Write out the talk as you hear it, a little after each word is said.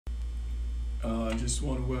I just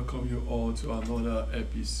want to welcome you all to another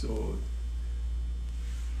episode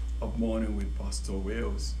of Morning with Pastor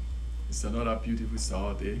Wales. It's another beautiful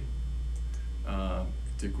Saturday.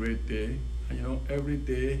 It's a great day. And every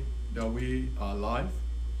day that we are alive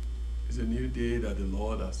is a new day that the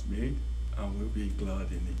Lord has made, and we'll be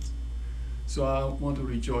glad in it. So I want to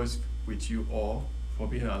rejoice with you all for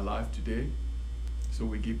being alive today. So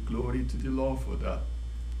we give glory to the Lord for that.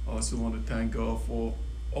 I also want to thank God for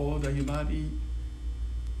all that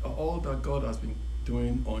all that God has been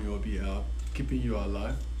doing on your behalf, keeping you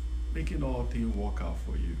alive, making all things work out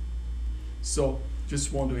for you. So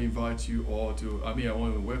just want to invite you all I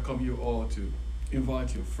want to welcome you all to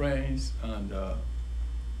invite your friends and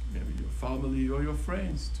maybe your family or your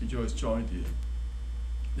friends to just join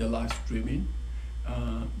the live streaming.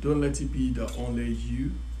 Don't let it be that only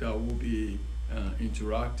you that will be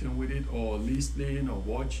interacting with it or listening or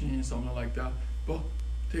watching, something like that. But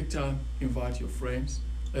take time, invite your friends,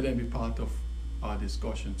 let them be part of our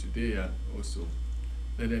discussion today, and also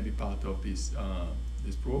let them be part of this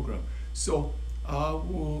program. So I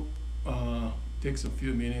will take some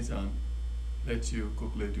few minutes and let you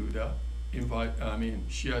quickly do that.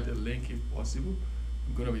 Share the link if possible.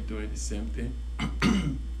 I'm gonna be doing the same thing.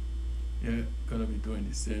 Gonna be doing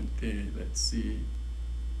the same thing. Let's see.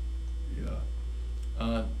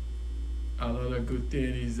 And another good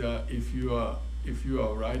thing is that if you are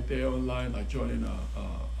right there online or joining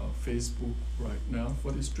our Facebook right now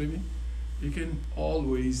for the streaming, you can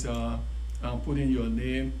always put in your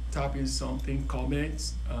name, type in something,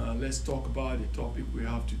 comments. Let's talk about the topic we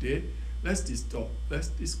have today. Let's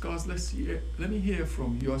discuss. Let me hear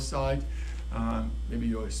from your side, maybe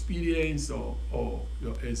your experience or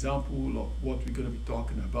your example of what we're going to be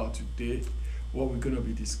talking about today, what we're going to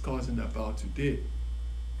be discussing about today,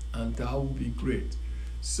 and that will be great.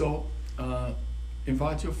 So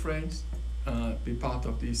invite your friends, be part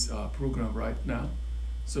of this program right now.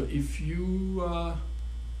 So if you are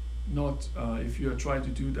if you are trying to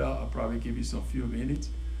do that, I'll probably give you some few minutes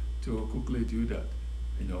to quickly do that.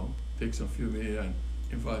 Take some few minutes and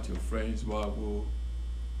invite your friends while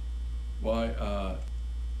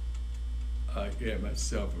I get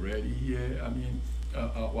myself ready here.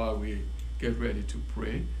 While we get ready to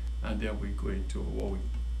pray, and then we go into what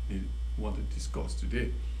we want to discuss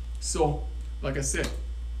today. So, like I said,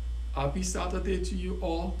 happy Saturday to you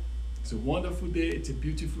all. It's a wonderful day. It's a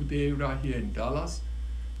beautiful day right here in Dallas.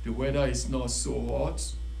 The weather is not so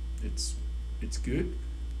hot. It's good.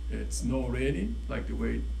 It's not raining like the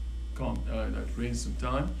way it rains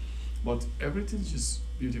sometimes, but everything's just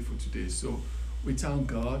beautiful today. So we thank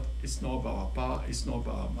God. It's not about our power. It's not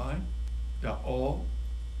about our mind.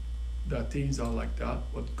 That things are like that.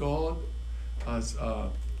 But God has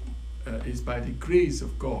is by the grace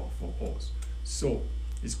of God for us. So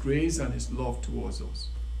His grace and His love towards us.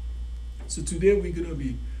 So today we're going to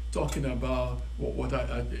be talking about what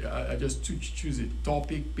I just choose a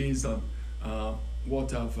topic based on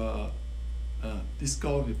what I've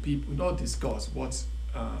discussed with people. Not discussed.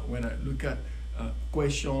 When I look at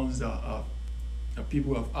questions that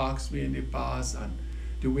people have asked me in the past, and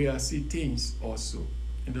the way I see things also,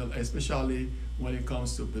 especially when it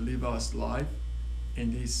comes to believers' life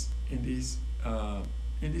in this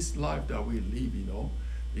life that we live,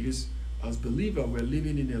 because as believers we're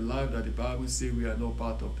living in a life that the Bible says we are not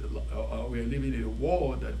part of we are living in a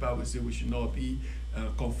world that the Bible says we should not be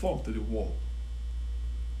conformed to the world,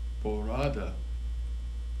 but rather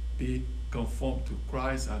be conformed to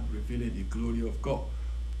Christ and revealing the glory of God.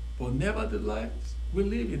 But nevertheless, we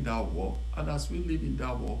live in that world, and as we live in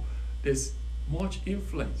that world, there's much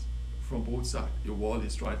influence from both sides. The world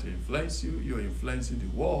is trying to influence you, you're influencing the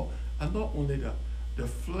world, and not only that, the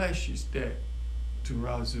flesh is there to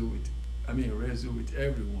wrestle with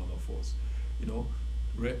every one of us.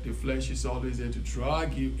 The flesh is always there to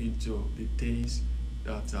drag you into the things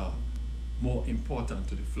that are more important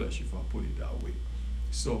to the flesh, if I put it that way.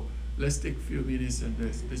 So let's take a few minutes and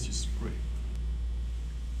let's just pray.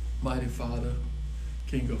 Mighty Father,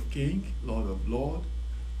 King of Kings, Lord of Lords,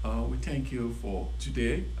 we thank you for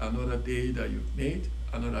today, another day that you've made,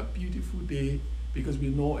 another beautiful day, because we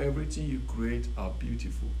know everything you create are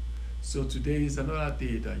beautiful. So today is another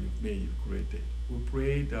day that you've made, you've created. We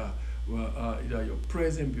pray that your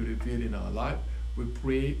presence be revealed in our life. We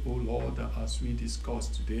pray, oh Lord, that as we discuss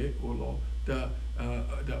today, oh Lord, that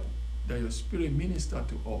your Spirit minister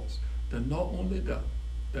to us. That not only that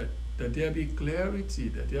there be clarity,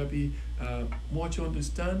 that there be much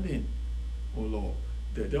understanding, oh Lord,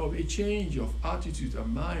 that there will be a change of attitude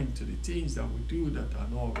and mind to the things that we do that are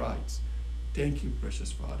not right. Thank you,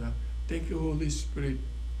 precious Father. Thank you, Holy Spirit,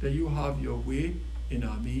 that you have your way in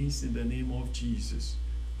our midst in the name of Jesus.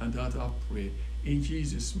 And that I pray in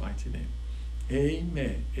Jesus' mighty name.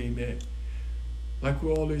 Amen. Amen. Like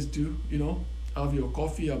we always do, have your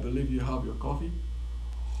coffee. I believe you have your coffee.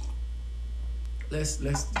 Let's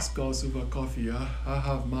discuss over coffee. I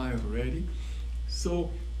have mine already. So,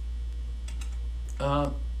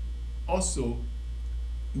 also,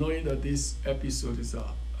 knowing that this episode is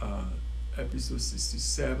episode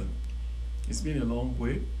 67, it's been a long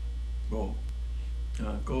way. Well,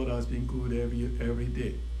 God has been good every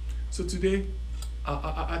day. So today,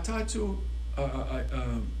 I title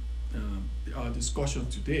our discussion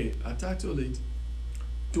today. I title it,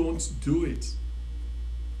 "Don't Do It."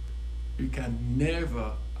 You can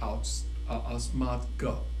never outsmart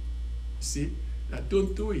God. See, that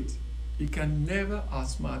don't do it. You can never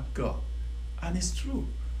outsmart God, and it's true.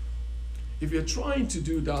 If you're trying to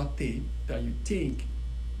do that thing that you think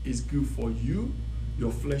is good for you,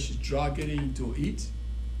 your flesh is dragging you into it,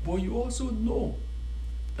 but you also know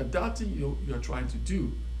that thing you're trying to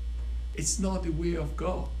do, it's not the way of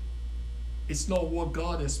God. It's not what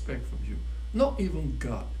God expects from you. Not even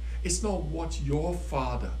God. It's not what your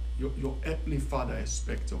father, your earthly father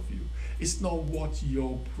expects of you. It's not what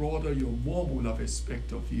your brother, your mom will have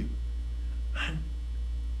expected of you. And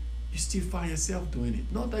you still find yourself doing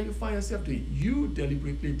it. Not that you find yourself doing it. You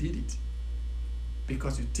deliberately did it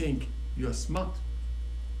because you think you're smart.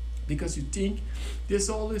 Because you think there's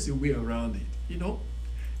always a way around it.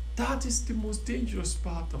 That is the most dangerous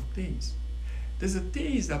part of things. There's the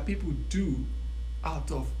things that people do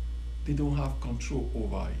out of, they don't have control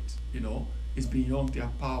over it. It's beyond their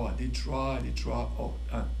power. They try out,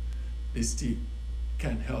 and they still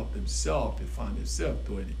can't help themselves. They find themselves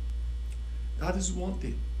doing it. That is one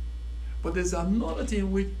thing. But there's another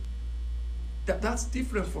thing which that's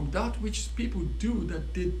different from that which people do,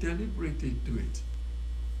 that they deliberately do it.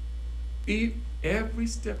 If every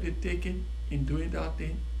step they're taking in doing that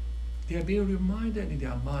thing, they're being reminded in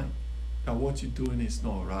their mind that what you're doing is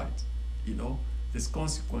not right. There's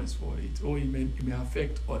consequence for it. Or it may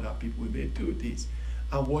affect other people. You may do this.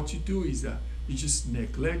 And what you do is that you just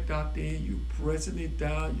neglect that thing. You pressing it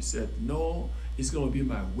down. You said, no, it's going to be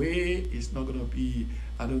my way. It's not going to be,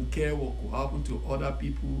 I don't care what will happen to other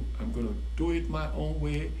people. I'm going to do it my own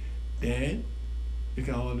way. Then you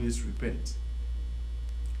can always repent.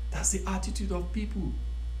 That's the attitude of people.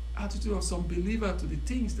 Attitude of some believer to the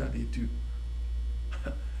things that they do.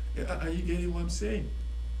 Are you getting what I'm saying?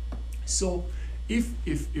 So if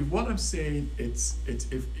what I'm saying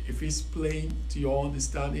if it's plain to your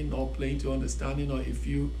understanding or plain to understanding, or if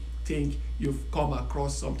you think you've come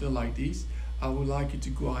across something like this, I would like you to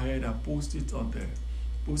go ahead and post it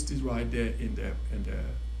right there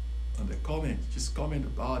on the comment. Just comment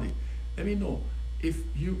about it. Let me know if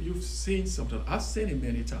you've seen something. I've seen it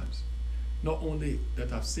many times. Not only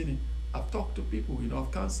that I've seen it, I've talked to people,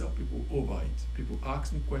 I've counseled people over it. People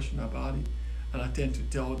ask me questions about it, and I tend to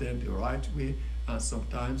tell them the right way, and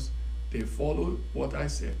sometimes they follow what I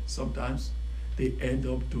said. Sometimes they end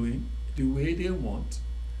up doing the way they want,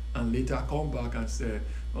 and later come back and say,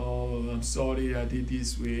 oh, I'm sorry I did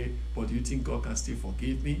this way, but do you think God can still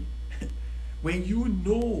forgive me? When you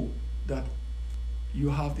know that you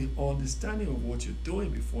have the understanding of what you're doing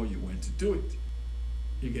before you went to do it.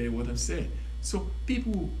 You get what I'm saying? So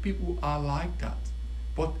people are like that.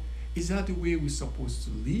 But is that the way we're supposed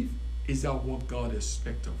to live? Is that what God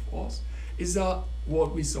expects of us? Is that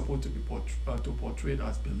what we're supposed to be portrayed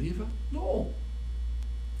as believer? No.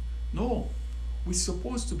 We're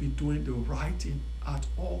supposed to be doing the right thing at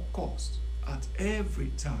all costs, at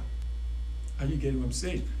every time. Are you getting what I'm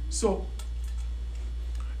saying? So,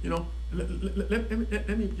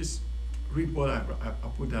 let me just read what I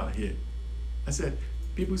put down here. I said,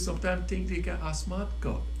 people sometimes think they can outsmart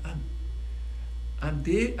God, and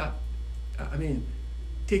they are,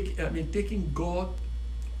 taking God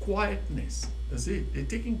quietness. That's it. They're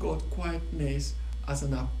taking God quietness as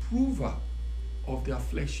an approver of their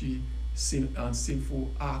fleshy sin and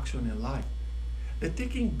sinful action in life. They're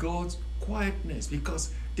taking God's quietness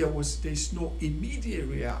because there's no immediate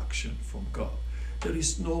reaction from God. There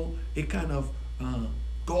is no a kind of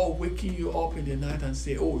God waking you up in the night and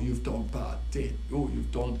say, oh, you've done bad thing. Oh,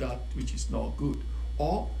 you've done that which is not good.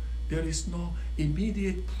 Or there is no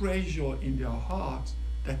immediate pressure in their hearts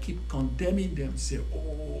that keep condemning them. Say,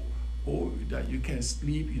 oh, that you can't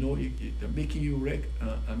sleep. They're making you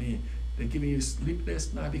they're giving you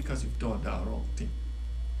sleepless night because you've done that wrong thing.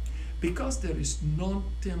 Because there is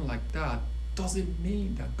nothing like that doesn't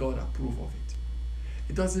mean that God approves of it.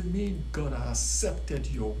 It doesn't mean God has accepted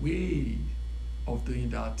your way of doing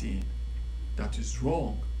that thing that is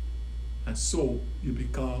wrong. And so you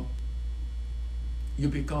become You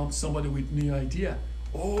become somebody with new idea.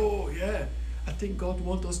 Oh yeah, I think God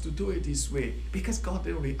wants us to do it this way, because God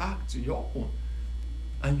didn't react to your own.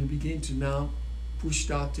 And you begin to now push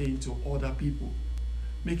that thing to other people,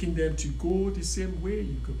 making them to go the same way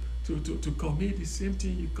you go, to commit the same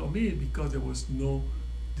thing you commit, because there was no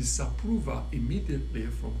disapproval immediately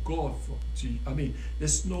from God.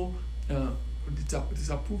 There's no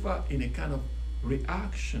disapproval in a kind of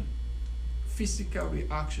reaction, physical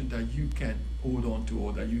reaction that you can hold on to,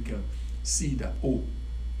 or that you can see that, oh,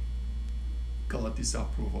 God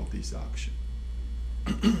disapproves of this action.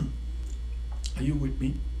 Are you with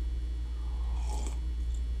me?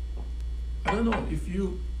 I don't know if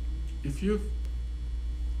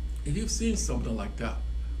you've seen something like that,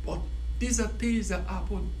 but these are things that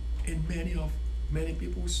happen in many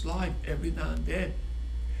people's life every now and then.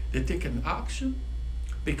 They take an action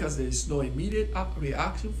because there is no immediate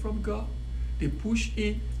reaction from God. They push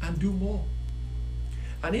in and do more.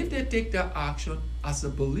 And if they take that action as a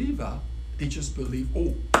believer, they just believe,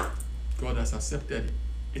 oh, God has accepted it.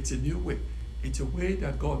 It's a new way. It's a way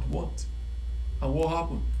that God wants. And what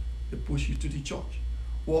happened? They push you to the church.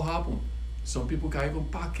 What happened? Some people can even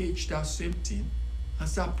package that same thing and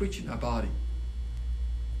start preaching about it.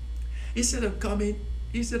 Instead of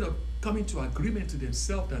coming to agreement to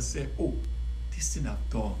themselves and say, oh, this thing I've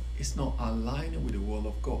done is not aligning with the word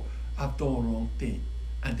of God. I've done a wrong thing.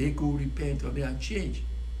 And they go repent or they are changed.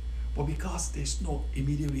 But because there's no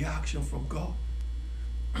immediate reaction from God,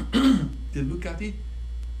 they look at it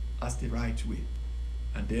as the right way.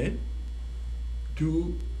 And then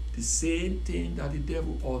do the same thing that the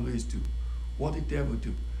devil always do. What the devil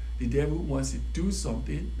do? The devil wants to do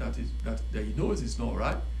something that he knows is not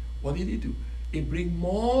right. What did he do? He bring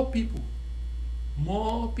more people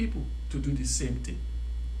to do the same thing,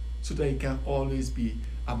 so that it can always be,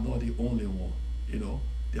 I'm not the only one.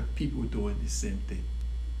 There are people doing the same thing.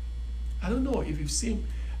 I don't know if you've seen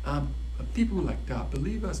people like that,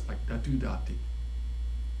 believers like that, do that thing.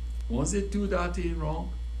 Once they do that thing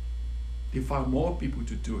wrong, they find more people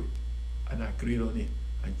to do it and agree on it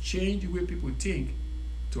and change the way people think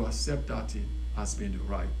to accept that thing as being the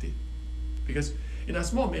right thing. Because in as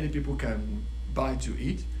small, many people can buy to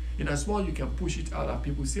eat. In as small, you can push it out and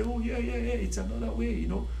people say, oh yeah, it's another way,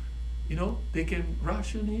 they can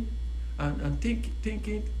ration it and think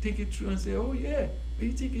it through and say, oh yeah,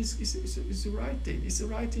 you think it's the right thing. It's the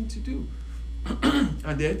right thing to do.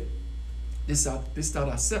 And then they start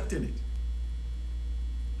accepting it.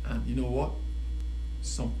 And you know what?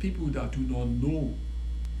 Some people that do not know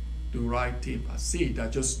the right thing per se,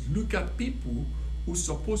 that just look at people who's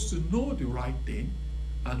supposed to know the right thing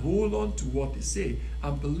and hold on to what they say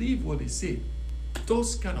and believe what they say.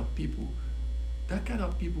 Those kind of people, that kind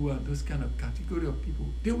of people and those kind of category of people,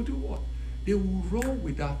 they will do what? They will run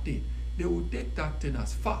with that thing. They will take that thing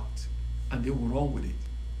as fact and they will run with it.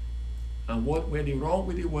 And when they run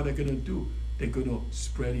with it, what they're going to do? They're going to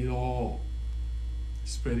spread it all.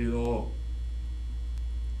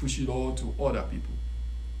 Push it all to other people.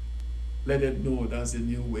 Let them know that's a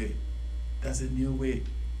new way. That's a new way.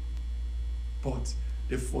 But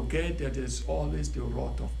they forget that there's always the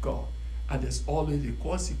wrath of God. And there's always the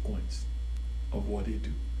consequence of what they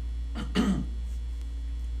do.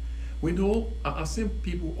 We know, I've seen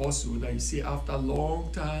people also that you see after a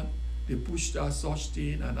long time, they push that such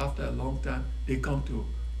thing, and after a long time, they come to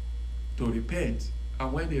repent.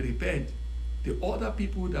 And when they repent, the other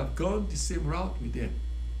people that have gone the same route with them,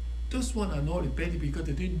 those ones are not repenting because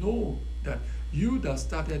they didn't know that you that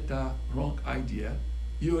started that wrong idea,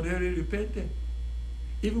 you already repented.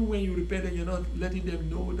 Even when you repented, you're not letting them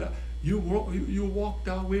know that you walked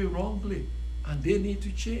that way wrongly, and they need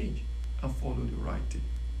to change and follow the right thing.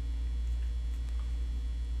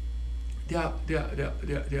 They are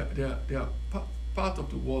part of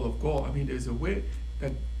the word of God. I mean, there's a way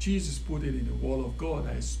that Jesus put it in the word of God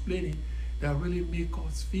and explaining that really make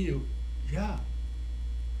us feel, yeah,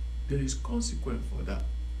 there is consequence for that.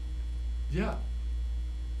 Yeah,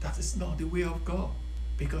 that is not the way of God,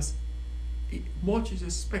 because much is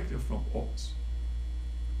expected from us.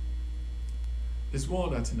 There's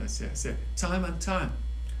one that thing I say, time and time,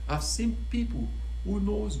 I've seen people who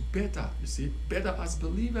knows better, you see, better as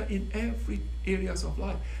believer in every areas of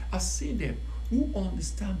life. I've seen them who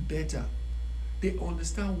understand better. They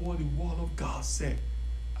understand what the word of God said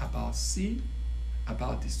about sin,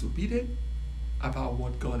 about disobedience, about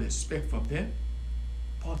what God expects from them,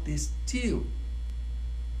 but they still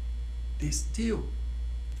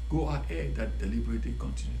go ahead and deliberately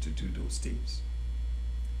continue to do those things.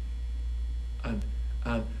 And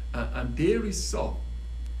they resolve,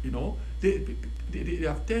 they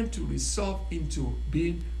have tend to resolve into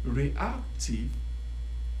being reactive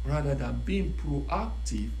rather than being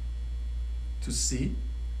proactive to sin,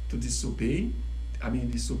 to disobeying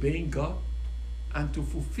God, and to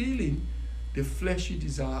fulfilling the fleshy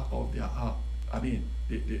desire of their heart.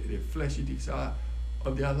 The fleshy desire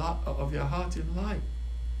of their heart in life.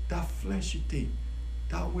 That fleshy thing,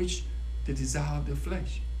 that which the desire of the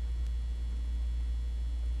flesh,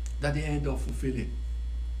 that they end up fulfilling.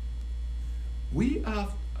 We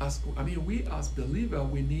as believers,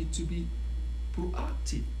 we need to be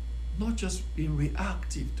proactive, not just being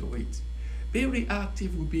reactive to it. Being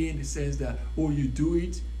reactive would be in the sense that, you do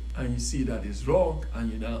it and you see that it's wrong,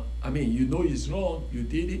 and you know it's wrong, you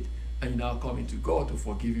did it, and you're now coming to God to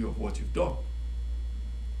forgive you of what you've done.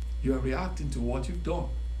 You are reacting to what you've done.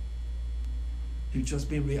 You've just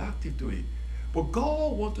been reactive to it. But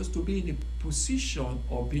God wants us to be in a position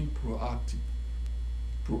of being proactive.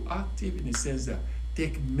 Proactive in the sense that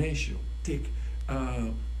take measure, take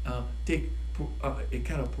a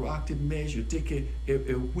kind of proactive measure, take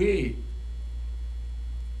a way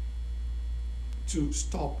to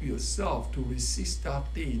stop yourself, to resist that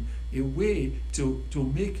thing, a way to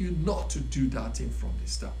make you not to do that thing from the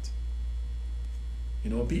start.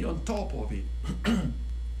 Be on top of it.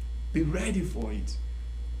 Be ready for it.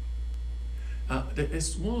 There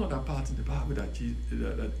is one other part in the Bible that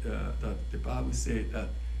the Bible said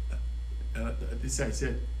that this guy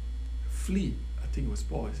said, flee. I think it was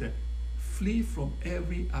Paul. He said, flee from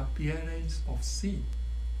every appearance of sin.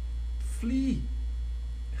 Flee.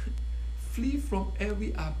 Flee from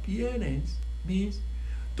every appearance means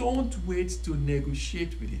don't wait to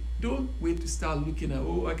negotiate with it. Don't wait to start looking at,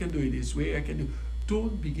 I can do it this way, I can do.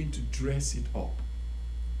 Don't begin to dress it up.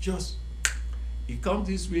 Just, you come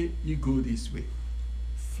this way, you go this way.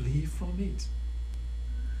 Flee from it.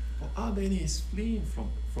 But how many is fleeing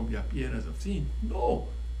from the appearance of sin? No.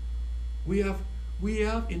 We have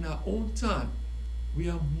in our own time, we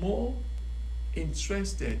are more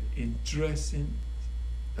interested in dressing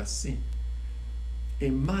the sin,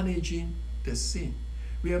 in managing the sin.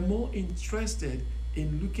 We are more interested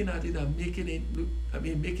in looking at it and making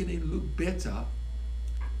it look better,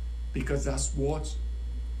 because that's what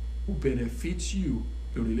will benefit you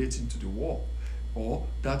in relating to the world, or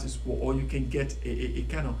you can get a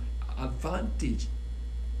kind of advantage,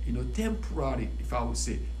 temporary, if I would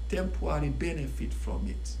say, temporary benefit from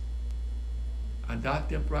it. And that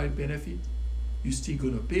temporary benefit, you're still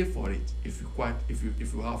going to pay for it if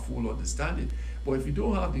you have full understanding. But if you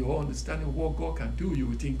don't have the whole understanding of what God can do, you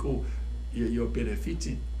will think, you're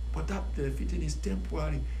benefiting. But that benefiting is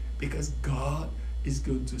temporary, because God is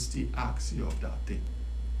going to still ask you of that thing.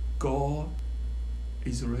 God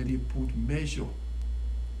is already put measure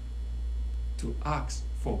to ask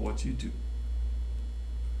for what you do,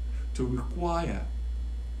 to require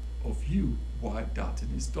of you why that thing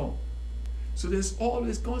is done. So there's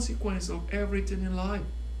always consequence of everything in life.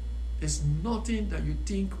 There's nothing that you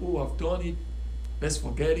think, I've done it, let's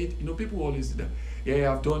forget it. People always do that.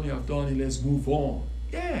 Yeah, I've done it, let's move on.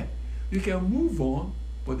 Yeah, you can move on,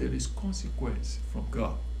 but there is consequence from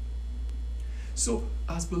God. So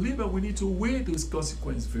as believers, we need to weigh those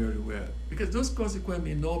consequences very well, because those consequences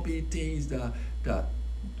may not be things that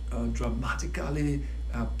dramatically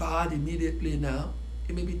bad immediately now.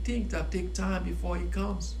 It may be things that take time before it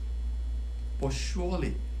comes. But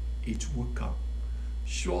surely it will come.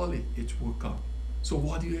 Surely it will come. So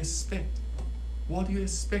what do you expect? What do you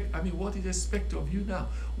expect? What is expected of you now?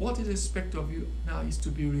 What is expected of you now is to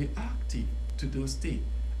be reactive to those things.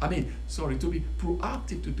 To be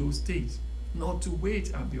proactive to those things, not to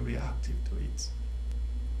wait and be reactive to it.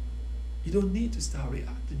 You don't need to start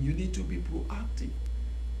reacting. You need to be proactive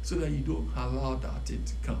so that you don't allow that thing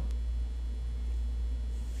to come.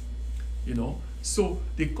 So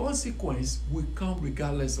the consequence will come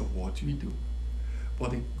regardless of what we do.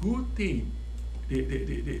 But the good thing,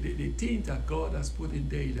 the thing that God has put in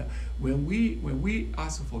there is that when we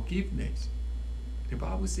ask for forgiveness, the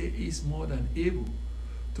Bible says He is more than able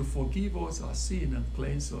to forgive us our sin and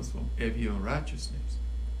cleanse us from every unrighteousness.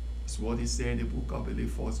 That's what He said in the book, I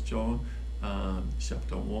believe, 1 John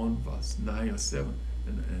chapter 1, verse 9 or 7,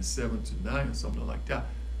 and 7 to 9 or something like that.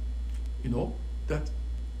 That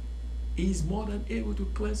He is more than able to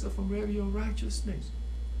cleanse us from every unrighteousness.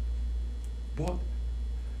 But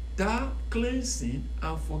that cleansing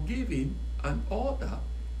and forgiving and all that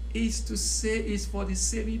is for the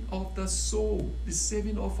saving of the soul, the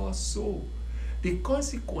saving of our soul. The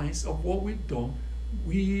consequence of what we've done,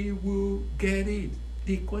 we will get it.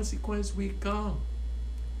 The consequence will come.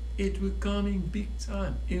 It will come in big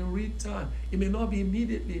time, in real time. It may not be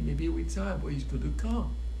immediately, it may be with time, but it's going to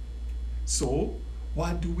come. So,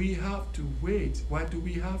 Why do we have to wait? Why do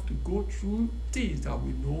we have to go through things that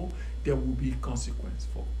we know there will be consequence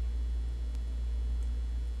for?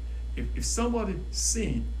 If somebody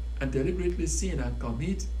sin and deliberately sin and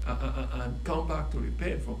commit and come back to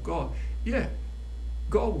repent from God, yeah,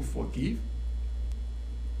 God will forgive,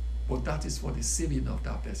 but that is for the saving of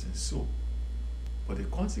that person's soul. But the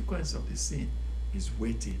consequence of the sin is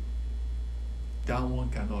waiting. That one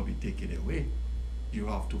cannot be taken away. You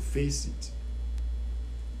have to face it.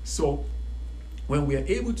 So, when we are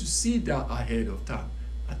able to see that ahead of time,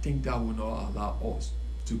 I think that will not allow us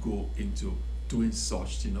to go into doing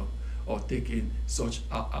such, or taking such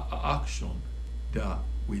action that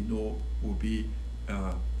we know will be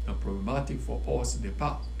problematic for us in the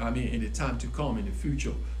past. In the time to come, in the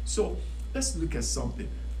future. So, let's look at something.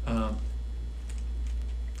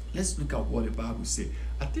 Let's look at what the Bible says.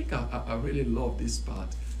 I think I really love this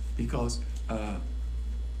part because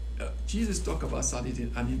Jesus talked about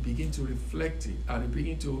certain and he began to reflect it and he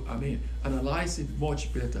began to analyze it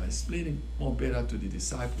much better, explain it more better to the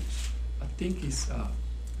disciples. I think it's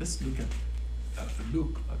let's look at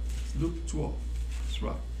Luke 12. That's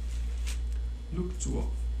right. Luke 12.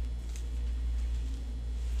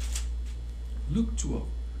 Luke 12.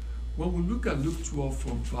 When we look at Luke 12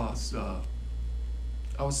 from verse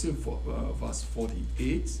I would say verse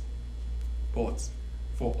 48, but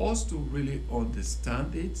for us to really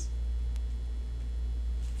understand it,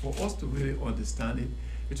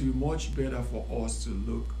 it will be much better for us to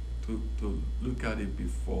look at it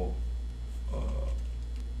before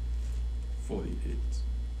 48.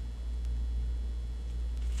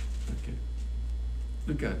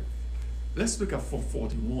 Okay. Let's look at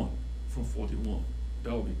 41. From 41.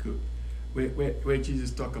 That would be good. Where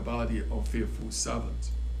Jesus talked about the unfaithful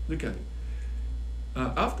servant. Look at it.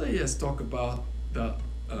 After he has talked about that,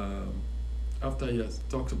 after he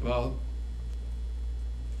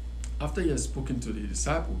has spoken to the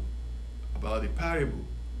disciple about the parable,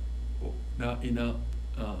 now he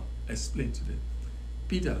explained to them.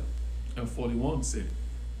 Peter, and 41 said,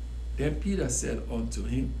 then Peter said unto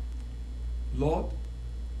him, Lord,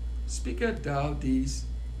 speakest thou this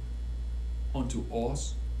unto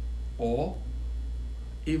us, or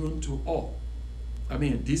even to all?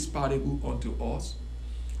 This parable unto us,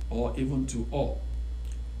 or even to all?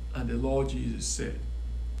 And the Lord Jesus said,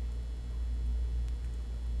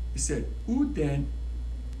 he said, who then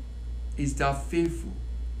is that faithful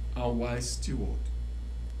and wise steward,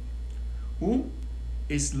 whom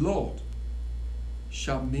his Lord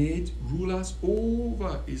shall make rulers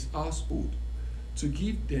over his household, to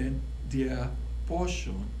give them their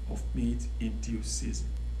portion of meat in due season?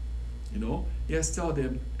 He has told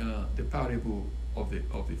them the parable of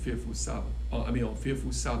the faithful servant,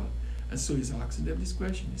 unfaithful servant. And so he's asking them this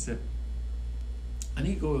question. He said, and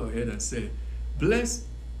he go ahead and say, blessed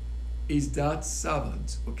is that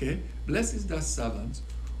servant, okay? Blessed is that servant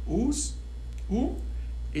who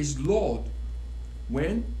is Lord,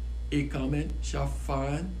 when he cometh, shall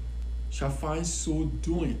find so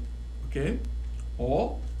doing, okay?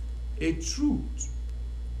 Or a truth,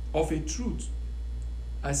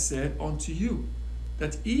 I said unto you,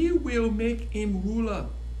 that he will make him ruler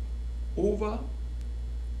over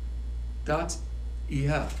that he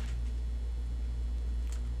hath.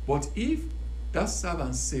 But if that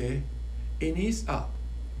servant say in his heart,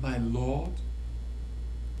 my Lord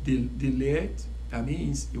delayed, that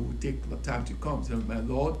means it will take time to come. So my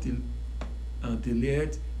Lord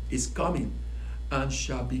delayed is coming, and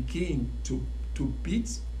shall begin to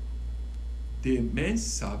beat the men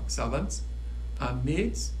servants and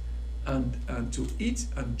maids, and to eat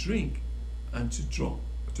and drink and to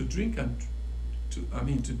drink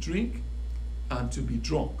and to be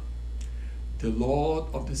drunk. The Lord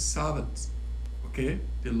of the servants, okay,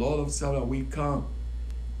 the Lord of the servant will come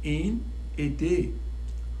in a day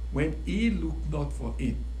when he look not for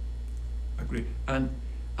him. Agree. And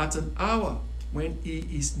at an hour when he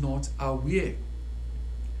is not aware,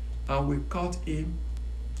 and will cut him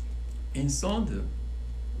in sunder,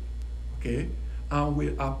 okay, and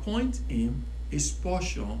will appoint him his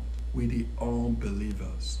portion with the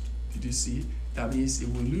unbelievers. Did you see? That means he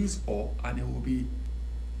will lose all, and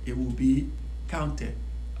it will be counted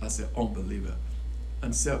as an unbeliever.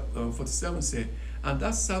 And 47 said, and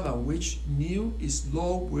that servant which knew his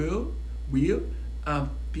Lord will and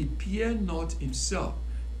prepared not himself,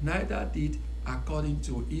 neither did according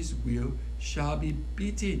to his will, shall be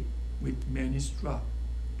beaten with many stripes.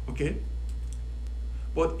 Okay?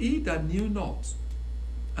 But he that knew not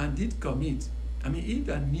and did commit,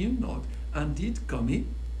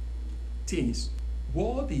 things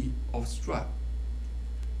worthy of stripe,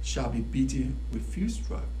 shall be beaten with few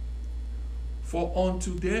stripes. For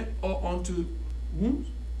unto them or unto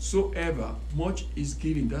whomsoever much is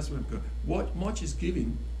given. That's what much is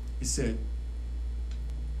given. He said,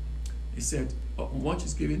 much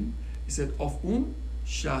is given. He said, of whom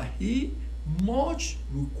shall he much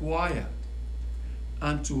require?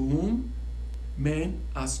 And to whom man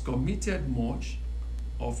has committed much,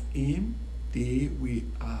 of him they will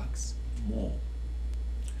ask more.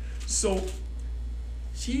 So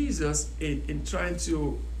Jesus, in trying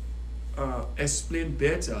to explain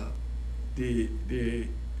better to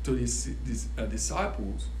his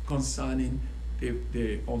disciples concerning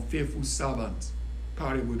the unfaithful servant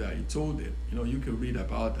parable that he told them, you can read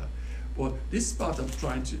about that. But this part I'm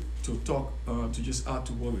trying to talk, to just add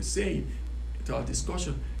to what we're saying, to our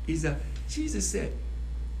discussion, is that Jesus said,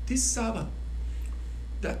 this servant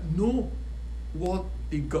that know what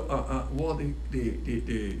the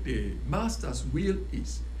master's will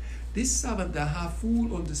is, this servant that have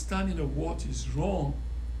full understanding of what is wrong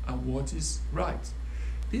and what is right,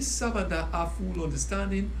 this servant that have full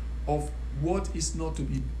understanding of what is not to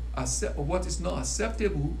be what is not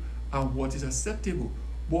acceptable and what is acceptable,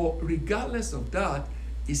 but regardless of that,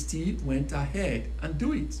 he still went ahead and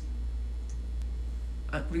do it.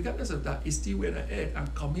 And regardless of that, he still went ahead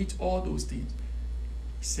and commit all those things.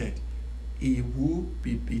 He said, he will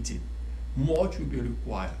be beaten. Much will be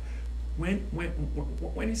required.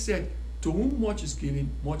 When he said, to whom much is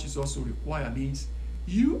given, much is also required, means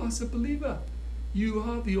you as a believer, you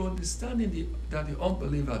have the understanding that the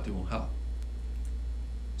unbeliever don't have.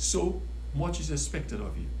 So much is expected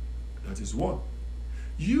of you. That is one.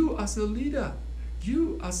 You as a leader,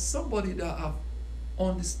 you as somebody that have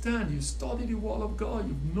understand, you study the word of God,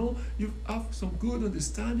 you have some good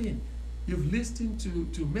understanding, you've listened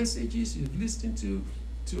to messages, you've listened to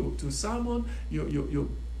sermon, you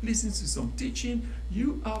listen to some teaching,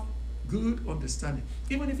 you have good understanding.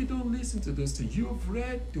 Even if you don't listen to those things, you've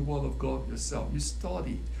read the word of God yourself, you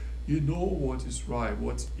studied, you know what is right,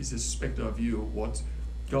 what is expected of you, what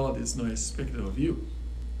God is not expected of you.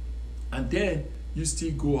 And then you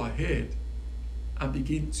still go ahead and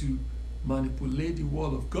begin to manipulate the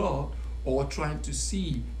word of God, or trying to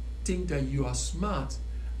think that you are smart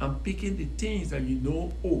and picking the things that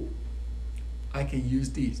oh, I can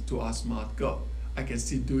use this to outsmart God. I can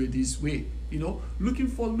still do it this way. Looking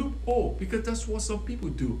for loophole, because that's what some people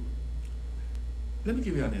do. Let me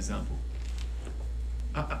give you an example.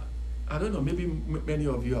 I don't know, maybe many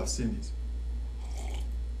of you have seen this.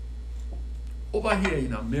 Over here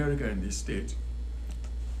in America, in this state,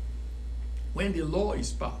 when the law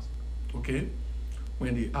is passed, okay,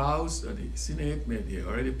 when the House or the Senate, they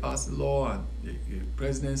already passed the law and the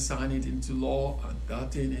president signed it into law, and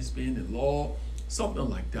that thing is being the law, something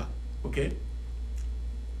like that, okay?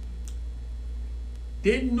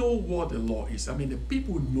 They know what the law is. I mean, the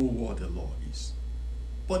people know what the law is.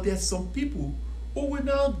 But there's some people who will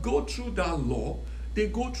now go through that law, they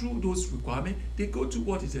go through those requirements, they go to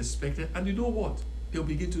what is expected, and you know what? They'll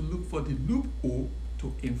begin to look for the loophole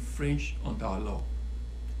to infringe on that law.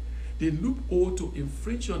 The loophole to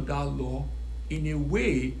infringe on that law in a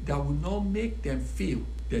way that will not make them feel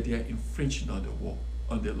that they are infringing on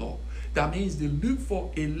the law. That means they look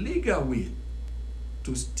for a legal way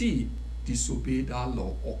to still disobey that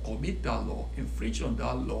law or commit that law, infringe on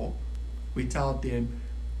that law, without them,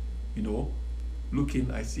 looking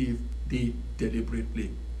as if they deliberately,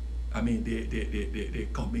 they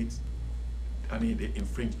commit, they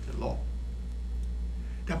infringe the law.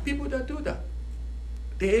 There are people that do that.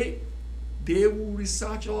 They will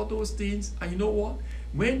research all those things, and you know what?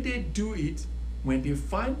 When they do it, when they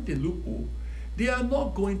find the loophole, they are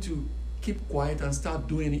not going to keep quiet and start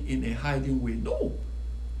doing it in a hiding way. No.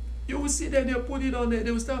 You will see that they'll put it on there,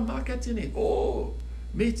 they will start marketing it. Oh,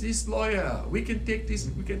 meet this lawyer. We can take this,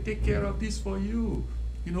 we can take care of this for you.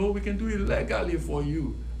 We can do it legally for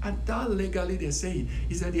you. And that legally, they're saying,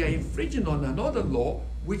 is that they are infringing on another law,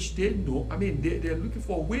 which they know. They're looking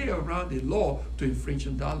for a way around the law to infringe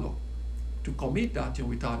on that law, to commit that thing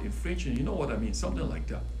without infringing. You know what I mean? Something like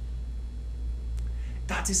that.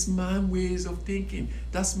 That is man's ways of thinking.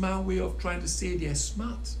 That's man's way of trying to say they're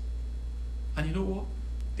smart. And you know what?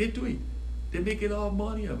 They do it. They make a lot of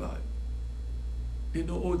money about it. They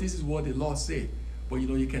know, oh, this is what the law says. But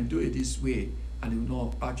you can do it this way, and it will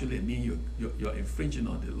not actually mean you're infringing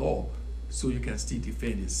on the law, so you can still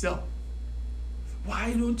defend yourself.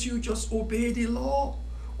 Why don't you just obey the law?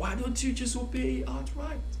 Why don't you just obey it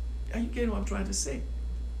outright? Are you getting what I'm trying to say?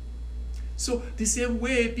 So the same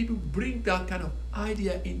way people bring that kind of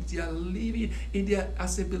idea in their living,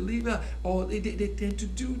 as a believer, or they tend to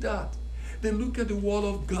do that. They look at the word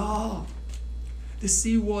of God. They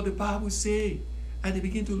see what the Bible says. and they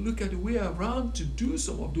begin to look at the way around to do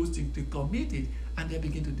some of those things, to commit it, and they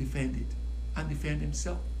begin to defend it and defend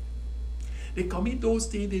themselves. They commit those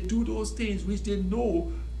things, they do those things which they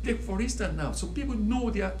know. Take for instance now, some people know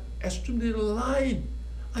they are extremely lying.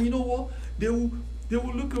 And you know what? They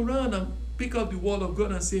will look around and pick up the word of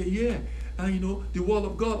God and say, yeah, and you know, the word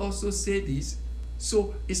of God also said this.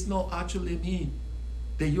 So it's not actually mean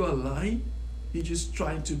that you are lying. You're just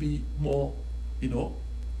trying to be more, you know,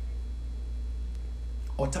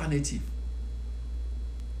 alternative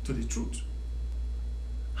to the truth.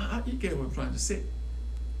 You get what I'm trying to say?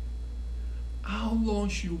 How long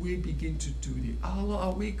should we begin to do this? How long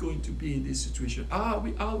are we going to be in this situation? How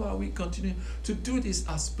long are we continuing to do this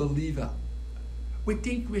as believers? We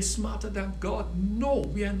think we're smarter than God. No,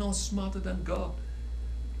 we are not smarter than God.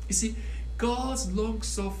 You see, God's long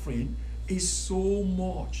suffering is so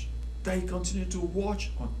much that He continues to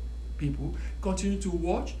watch on people, continue to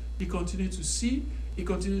watch, He continues to see, He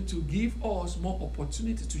continues to give us more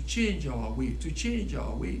opportunity to change our way, to change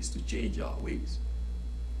our ways, to change our ways.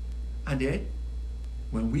 And then,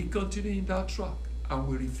 when we continue in that track and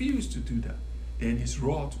we refuse to do that, then His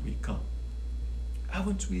wrath will come.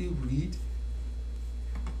 Haven't we read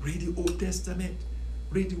the Old Testament,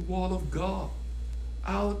 read the Word of God,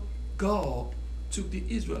 how God took the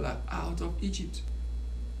Israelites out of Egypt?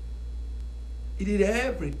 He did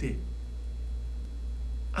everything.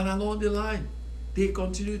 And along the line, they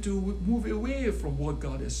continue to move away from what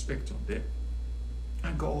God expects of them.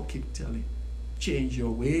 And God kept telling, change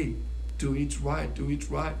your way, do it right, do it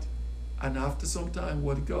right. And after some time,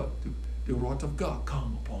 what God do? The wrath of God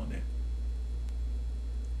come upon them.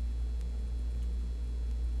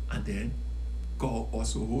 And then God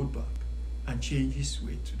also hold back and change His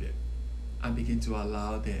way to them and begin to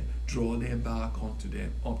allow them, draw them back onto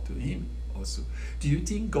them, up to Him also. Do you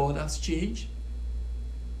think God has changed?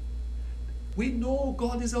 We know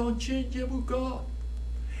God is an unchangeable God.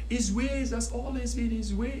 His ways has always been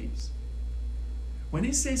His ways. When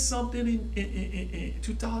He says something in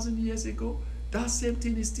 2,000 years ago, that same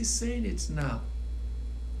thing is still saying it now.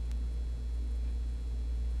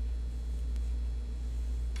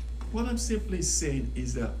 What I'm simply saying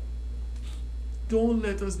is that don't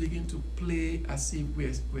let us begin to play as if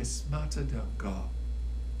we're smarter than God.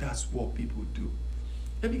 That's what people do.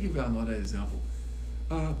 Let me give you another example.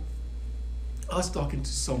 I was talking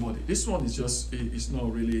to somebody. This one is just, it's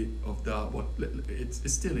not really of that, but it's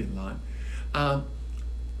still in line.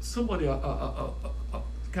 Somebody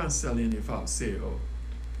counseling, if I say, or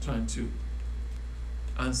trying to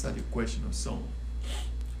answer the question of someone.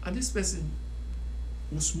 And this person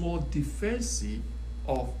was more defensive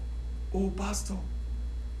of, oh, pastor,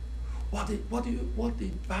 what the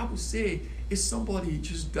Bible say is somebody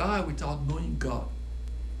just die without knowing God.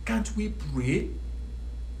 Can't we pray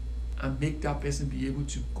and make that person be able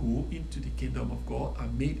to go into the kingdom of God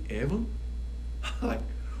and make heaven? Like,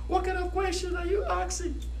 what kind of question are you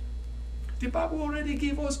asking? The Bible already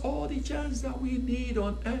gave us all the chance that we need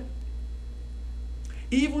on earth.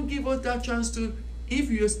 Even give us that chance to, if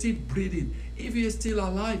you are still breathing, if you are still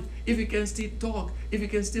alive, if you can still talk, if you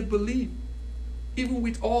can still believe, even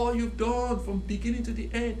with all you've done from beginning to the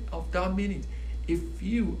end of that minute, if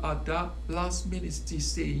you at that last minute still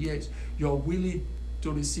say yes, you're willing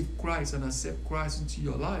to receive Christ and accept Christ into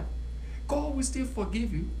your life, God will still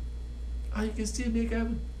forgive you and you can still make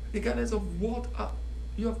heaven, regardless of what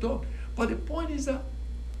you have done. But the point is that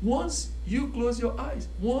once you close your eyes,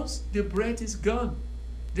 once the breath is gone,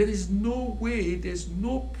 there is no way, there's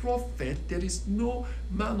no prophet, there is no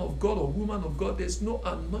man of God or woman of God, there's no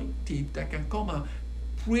anointing that can come and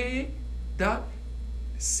pray that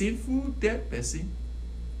sinful dead person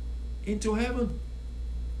into heaven.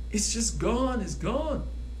 It's just gone, it's gone.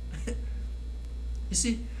 You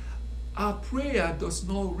see, our prayer does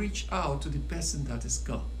not reach out to the person that is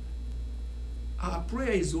gone. Our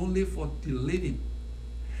prayer is only for the living.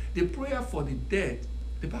 The prayer for the dead,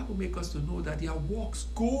 the Bible makes us to know that their works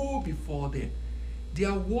go before them.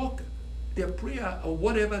 Their work, their prayer, or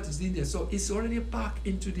whatever is in there, so it's already packed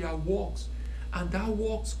into their works. And that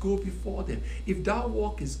works go before them. If that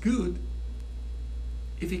work is good,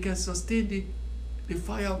 if it can sustain the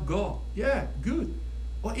fire of God, yeah, good.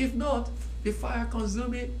 Or if not, the fire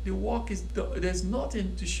consumes it, the work is, there's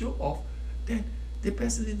nothing to show off, then the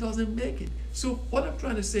person doesn't make it. So what I'm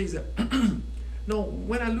trying to say is that, now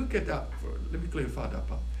when I look at that, let me clarify that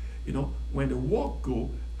part. You know, when the work go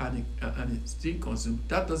and it's still consumed,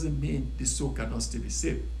 that doesn't mean the soul cannot still be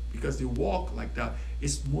saved. Because the work like that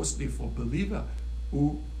is mostly for believer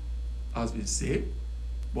who has been saved,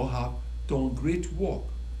 but have done great work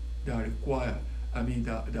that require,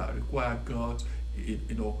 that require God,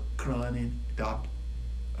 crowning that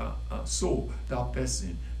sow that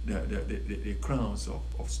person the crowns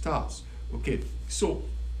of stars. Okay, so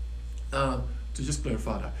to just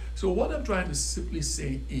clarify that. So what I'm trying to simply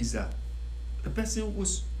say is that the person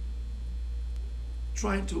was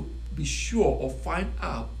trying to be sure or find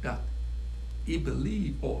out that he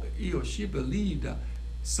believed, or he or she believed, that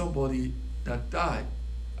somebody that died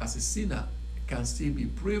as a sinner can still be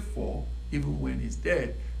prayed for even when he's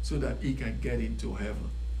dead, so that he can get into heaven.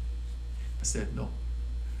 I said, no.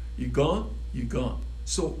 You're gone, you're gone.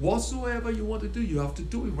 So whatsoever you want to do, you have to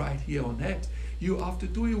do it right here on earth. You have to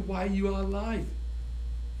do it while you are alive.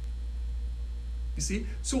 You see?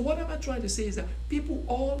 So what am I trying to say is that people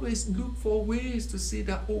always look for ways to say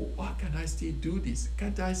that, oh, why can I still do this?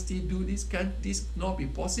 Can't I still do this? Can't this not be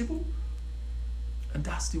possible? And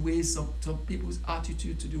that's the way some people's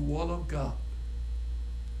attitude to the word of God.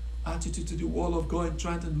 Attitude to the word of God, and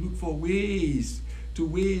trying to look for ways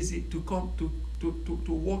to come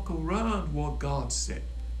to walk around what God said.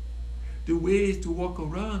 The ways to walk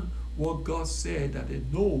around what God said, that they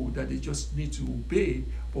know that they just need to obey,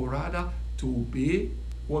 but rather to obey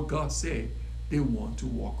what God said, they want to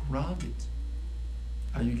walk around it.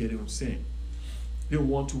 Are you getting what I'm saying? They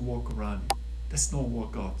want to walk around it. That's not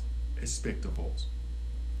what God expects of us.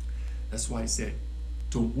 That's why he said,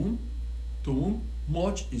 to whom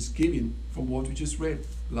much is given, from what we just read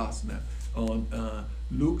last night on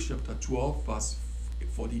Luke chapter 12 verse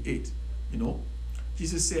 48. You know,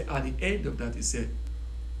 Jesus said at the end of that, he said,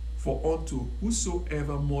 for unto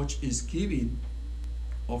whosoever much is given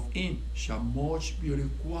of him shall much be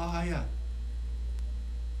required.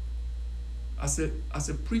 As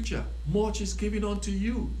a preacher, much is given unto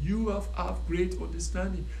you. You have great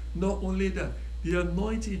understanding. Not only that, the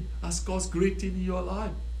anointing has caused great things in your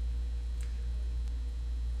life.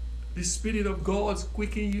 The Spirit of God is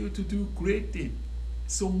quickening you to do great things.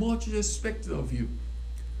 So much is expected of you.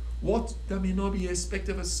 What that may not be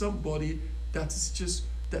expected of somebody that is just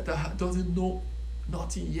that doesn't know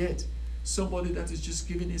nothing yet. Somebody that is just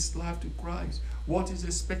giving his life to Christ. What is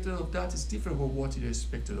expected of that is different from what is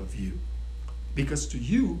expected of you. Because to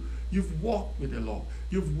you, you've walked with the Lord.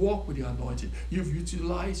 You've walked with the anointing. You've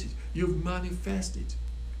utilized it. You've manifested.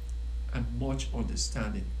 And much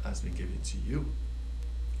understanding has been given to you.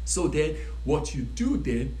 So then, what you do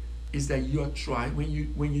then is that you're trying, when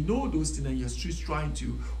you know those things and you're just trying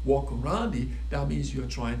to walk around it, that means you're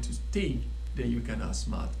trying to think that you can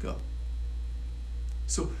outsmart God.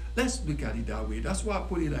 So let's look at it that way. That's why I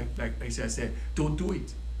put it like I said, don't do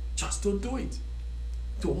it. Just don't do it.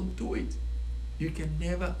 Don't do it. You can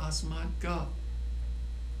never outsmart God.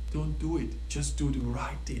 Don't do it. Just do the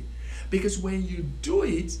right thing. Because when you do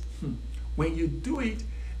it,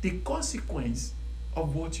 the consequence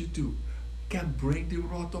of what you do can bring the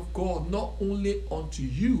wrath of God not only unto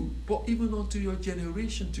you, but even unto your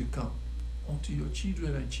generation to come, unto your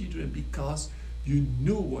children and children, because you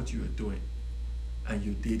knew what you were doing and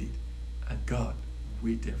you did it, and God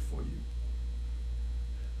waited for you.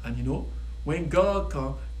 And you know, when God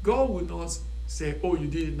comes, God will not say, oh, you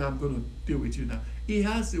did it, now I'm going to deal with you now. He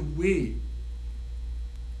has a way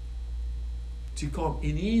to come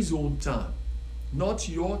in his own time, not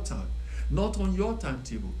your time, not on your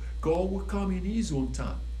timetable. God will come in his own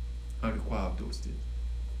time and require those things.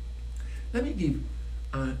 Let me give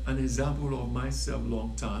an example of myself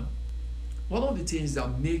long time. One of the things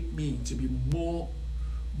that make me to be more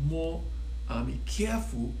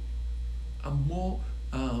careful and more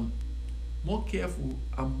careful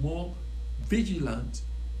and more vigilant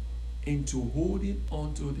into holding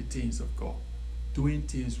on to the things of God, doing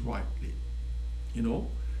things rightly. You know,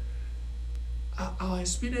 our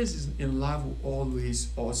experiences in life will always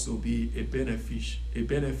also be a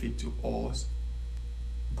benefit to us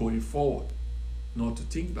going forward. Not to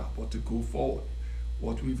think back, but to go forward.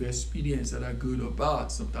 What we've experienced that are good or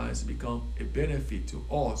bad sometimes become a benefit to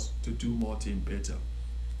us to do more things better.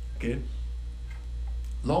 Okay?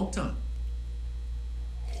 Long time.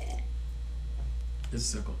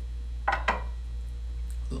 Just a second.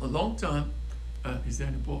 A long time. Is there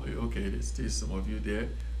any boy? Okay, there's still some of you there.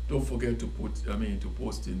 Don't forget to post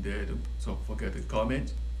in there. Don't forget to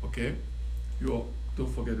comment. Okay? Don't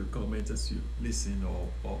forget to comment as you listen or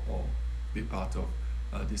be part of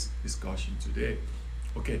this discussion today.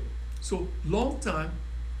 Okay, so long time,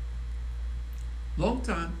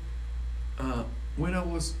 when I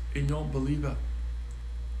was a young believer,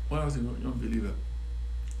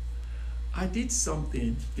 I did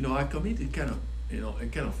something, I committed a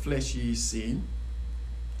kind of fleshy sin.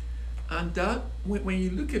 And that, when you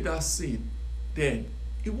look at that sin, then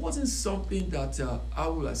it wasn't something that I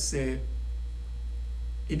would have said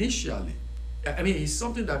initially. I mean, it's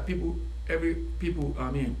something that people many people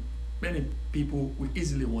will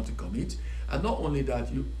easily want to commit. And not only that,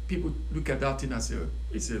 people look at that thing as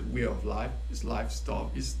it's a way of life, it's lifestyle.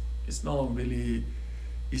 It's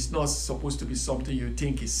not supposed to be something you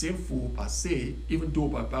think is sinful per se, even though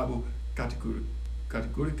the Bible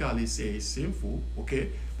categorically say it's sinful, okay?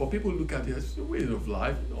 But people look at it as a way of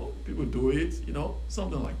life, people do it,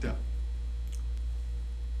 something like that.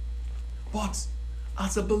 But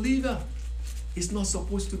as a believer, it's not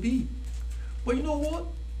supposed to be. But you know what?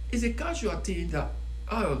 It's a casual thing that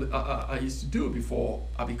I used to do before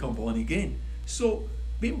I become born again. So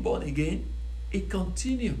being born again, it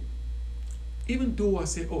continues. Even though I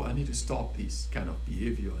say, I need to stop this kind of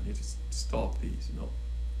behavior, I need to stop this,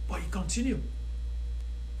 but it continues.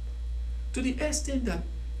 To the extent that,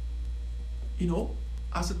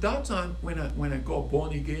 as at that time when I got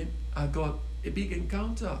born again, I got a big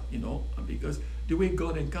encounter, because the way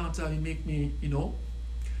God encountered, it made me,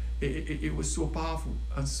 it was so powerful.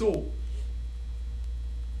 And so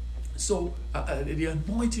the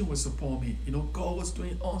anointing was upon me. God was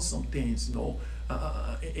doing awesome things. Even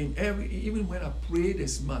when I prayed,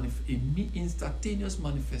 there's instantaneous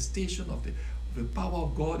manifestation of the power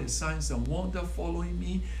of God, the signs and wonder following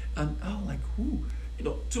me, and I'm like, who?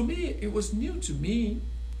 To me, it was new to me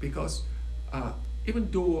because even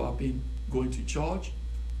though I've been going to church,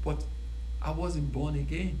 but I wasn't born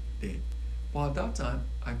again then. But at that time,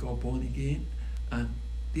 I got born again, and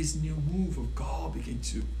this new move of God began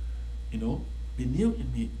to, be new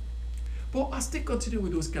in me. But I still continue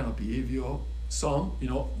with those kind of behavior. Some,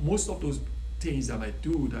 most of those things that I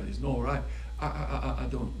do that is not right, I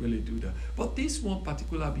don't really do that. But this one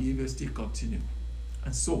particular behavior still continue.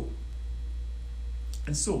 And so,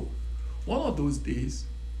 one of those days,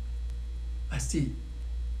 I still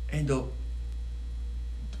end up,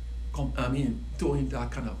 doing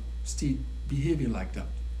that kind of, still behaving like that.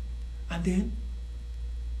 And then,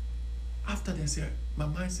 after they say, my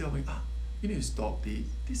mind said, you need to stop this.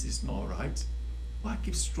 This is not right. Well, I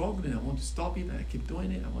keep struggling. I want to stop it, and I keep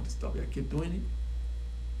doing it. I want to stop it. I keep doing it.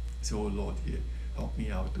 I say, oh Lord, help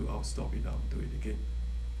me out. I'll stop it. I'll do it again.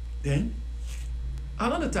 Then,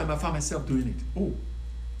 another time I found myself doing it. Oh,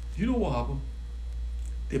 you know what happened?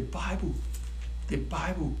 The Bible,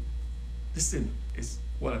 listen, it's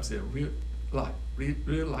what I'm saying, real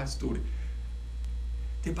life story.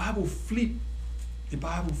 The Bible flip.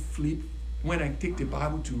 When I take the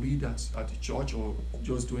Bible to read at the church or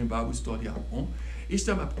just doing Bible study at home, each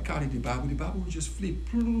time I carry the Bible will just flip.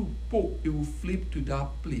 It will flip to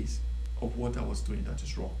that place of what I was doing that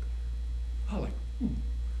is wrong. I'm like,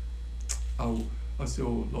 I'll say,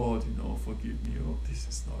 oh Lord, forgive me. Oh, this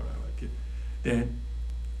is not right. Okay. Then,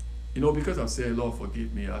 because I say, Lord,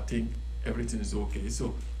 forgive me, I think everything is okay.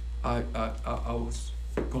 So I will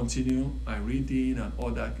continue my reading and all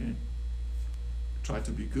that, and try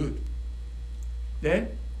to be good.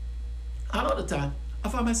 Then, another time, I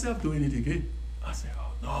found myself doing it again. I said,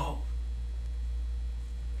 oh no.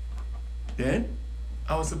 Then,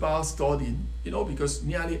 I was about studying, because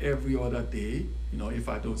nearly every other day, if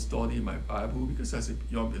I don't study my Bible, because as a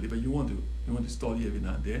young believer, you want to study every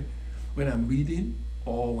now and then. When I'm reading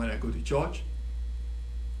or when I go to church,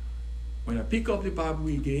 when I pick up the Bible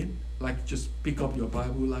again, like just pick up your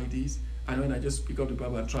Bible like this, and when I just pick up the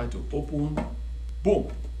Bible and try to open,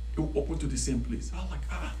 boom, it will open to the same place. I'm like,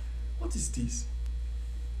 what is this?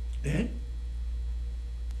 Then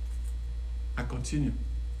I continue.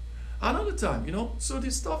 Another time, so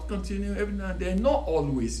this stuff continue every now and then, not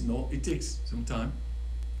always, it takes some time.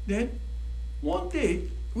 Then one day,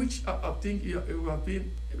 which I think it would have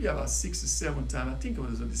been maybe about 6 or 7 times, I think it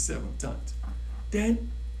was on the 7th time.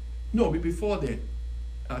 Then, no, before that,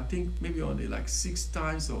 I think maybe on the 6th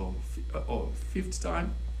times or 5th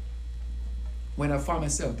time, when I found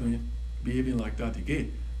myself behaving like that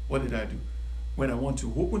again, what did I do? When I want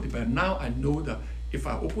to open the Bible, now I know that if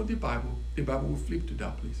I open the Bible will flip to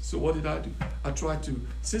that place. So what did I do? I try to,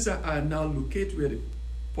 since I now locate where the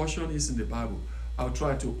portion is in the Bible, I'll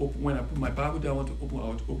try to open, when I put my Bible there, I want to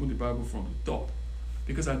open the Bible from the top,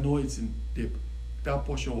 because I know it's in that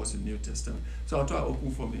portion was in the New Testament. So I'll try to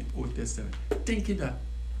open from the Old Testament, thinking that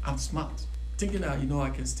I'm smart, thinking that, I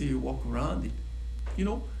can still walk around it,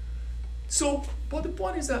 So, but the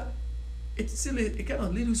point is that it's still a kind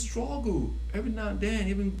of little struggle every now and then,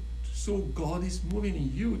 even so God is moving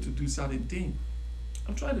in you to do certain things.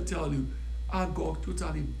 I'm trying to tell you, our God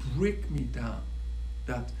totally break me down,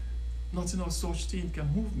 that nothing of such thing can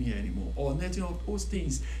move me anymore, or nothing of those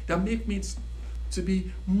things that make me to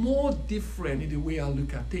be more different in the way I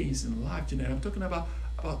look at things in life. I'm talking about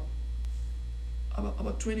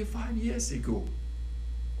 25 years ago,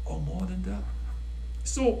 or more than that.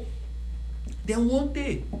 So Then one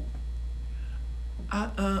day,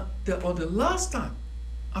 on the last time,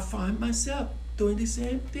 I find myself doing the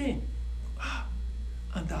same thing.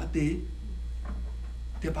 And that day,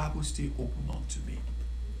 the Bible still opened up to me.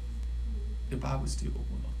 The Bible still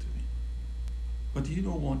opened up to me. But do you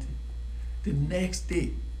know one thing? The next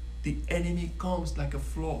day, the enemy comes like a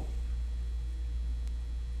flood.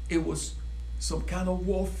 It was some kind of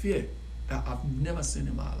warfare that I've never seen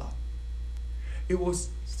in my life. It was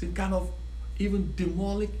some kind of even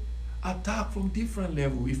demonic attack from different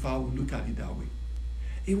level, if I would look at it that way.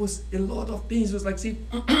 It was a lot of things. It was like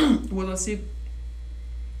it was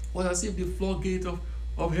as if the floodgate of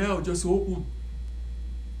hell just opened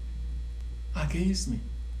against me.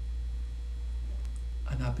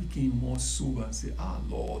 And I became more sober and said,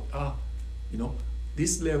 Lord,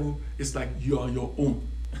 this level is like you're on your own.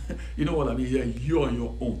 You know what I mean? Yeah, you're on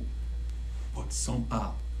your own. But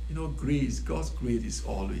somehow, grace, God's grace is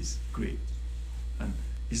always great. And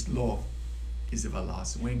His love is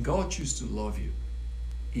everlasting. When God chooses to love you,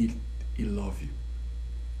 He loves you.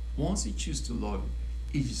 Once He chooses to love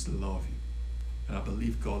you, He just loves you. And I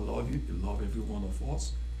believe God loves you. He loves every one of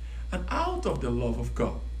us. And out of the love of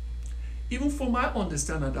God, even from my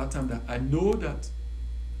understanding at that time, that I know that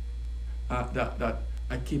that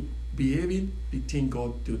I keep behaving the thing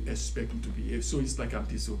God don't expect me to behave. So it's like I'm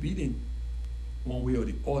disobedient one way or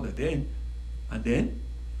the other then. And then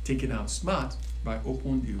thinking I'm smart by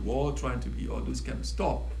opening the wall, trying to be all those kind of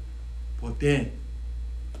stuff. But then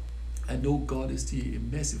I know God is still a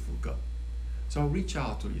merciful God. So I reach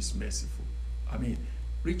out to His merciful.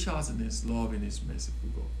 Reach out in His love and His merciful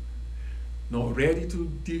God. Not ready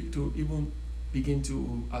to even begin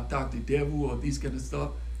to attack the devil or this kind of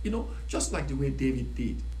stuff. Just like the way David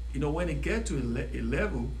did. When it get to a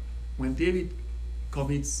level, when David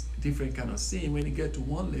commits different kind of sin, when it get to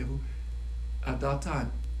one level, at that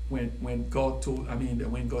time, when God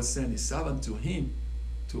when God sent His servant to him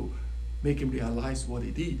to make him realize what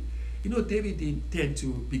he did, David didn't tend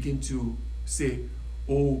to begin to say,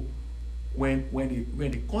 when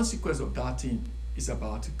the consequence of that thing is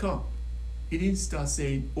about to come. He didn't start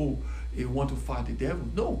saying, he want to fight the devil.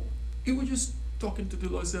 No, he was just talking to the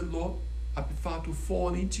Lord and said, Lord, I prefer to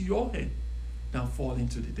fall into your hand than fall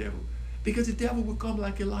into the devil. Because the devil will come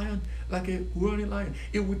like a lion, like a roaring lion.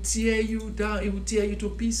 It will tear you down. It will tear you to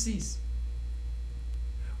pieces.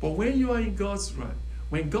 But when you are in God's right,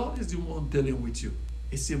 when God is the one dealing with you,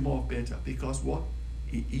 it's more better. Because what?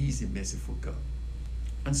 He is a merciful God.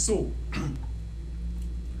 And so,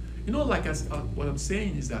 what I'm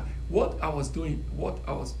saying is that what I was doing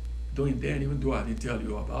then, even though I didn't tell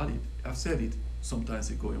you about it, I've said it sometimes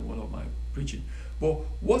ago in one of my preaching. But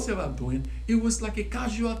whatever I'm doing, it was like a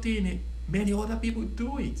casual thing. Many other people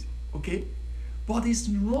do it, okay? But it's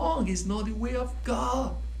wrong. It's not the way of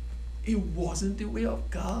God. It wasn't the way of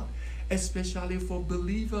God, especially for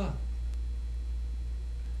believer.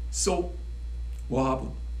 So, what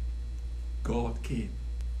happened? God came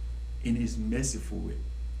in His merciful way,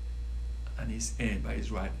 and His hand, by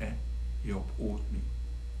His right hand, He upheld me.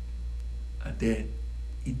 And then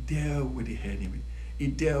He dealt with the enemy. He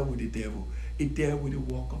dealt with the devil. He dealt with the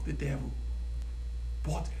work of the devil.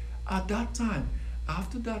 But at that time,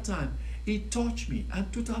 after that time, He touched me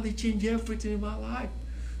and totally changed everything in my life.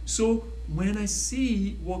 So when I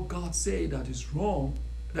see what God said that is wrong,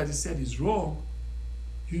 that He said is wrong,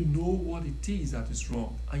 you know what it is that is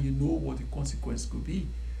wrong, and you know what the consequence could be.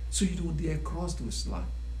 So you don't dare cross those lines.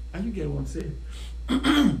 And you get what I'm saying?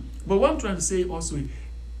 But what I'm trying to say also,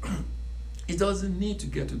 it doesn't need to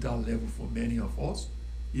get to that level for many of us,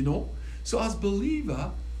 So as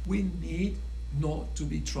believer, we need not to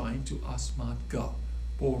be trying to outsmart God,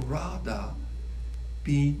 but rather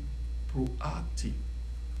being proactive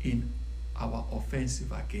in our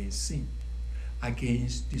offensive against sin,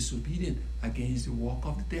 against disobedience, against the work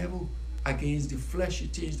of the devil, against the fleshy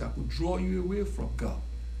things that could draw you away from God.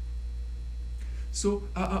 So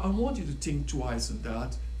I want you to think twice on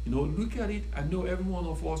that. Look at it. I know every one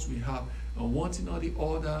of us, we have one thing or the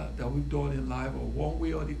other that we've done in life, or one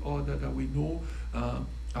way or the other that we know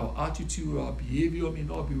our attitude, our behavior may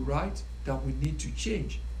not be right, that we need to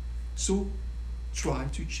change. So try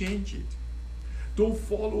to change it. Don't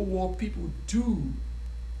follow what people do,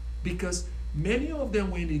 because many of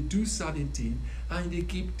them, when they do certain things and they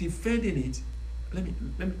keep defending it, let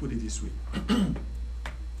me put it this way.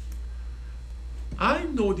 I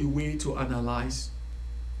know the way to analyze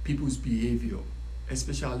people's behavior,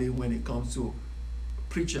 especially when it comes to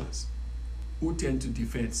preachers who tend to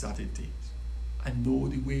defend certain things. I know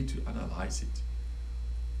the way to analyze it.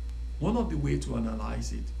 One of the ways to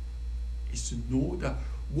analyze it is to know that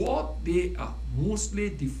what they are mostly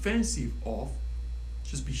defensive of,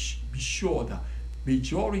 just be sure that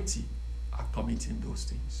majority are committing those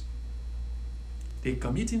things. They're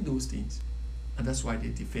committing those things, and that's why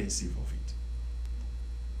they're defensive of it.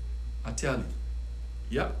 I tell you,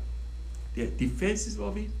 yeah, they're defensive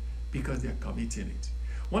of it because they're committing it.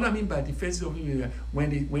 What I mean by defensive of it,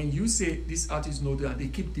 when you say this attitude is not that, they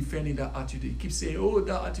keep defending that attitude. They keep saying, oh,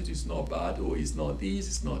 that attitude is not bad. Oh, it's not this,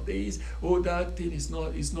 it's not this. Oh, that thing is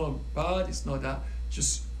not bad, it's not that.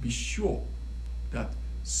 Just be sure that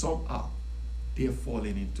somehow they're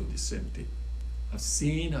falling into the same thing. I've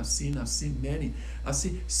seen many.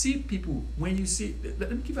 See people, when you see, let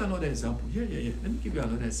me give you another example. Yeah. Let me give you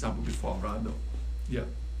another example before I round up. Yeah.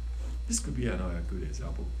 This could be another good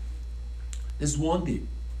example. There's one day,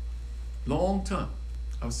 long time,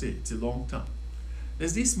 I'll say it's a long time.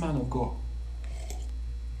 There's this man of God.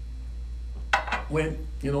 When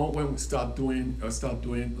we start doing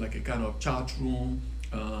like a kind of chat room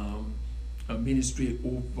a ministry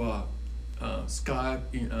over Skype,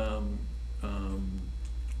 in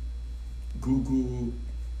Google,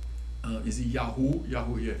 is it Yahoo, yeah,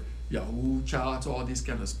 Yahoo chat, all this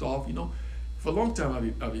kind of stuff. For a long time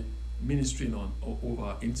I've been ministering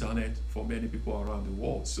over internet for many people around the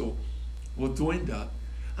world. So we're doing that,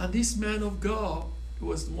 and this man of God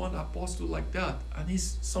was one apostle like that, and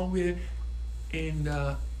he's somewhere in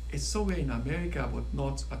America, but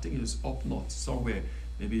not, I think it's up north somewhere,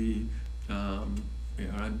 maybe around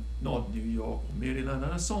North New York or Maryland,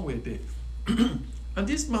 and somewhere there. And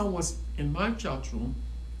this man was in my chat room.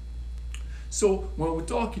 So when we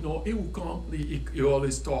talk, he will come. He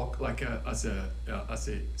always talk like as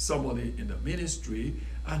somebody in the ministry,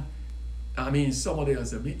 and I mean somebody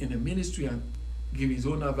in the ministry, and give his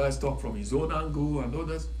own advice, talk from his own angle, and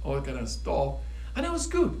all kind of stuff, and it was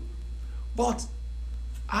good. But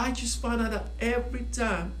I just found out that every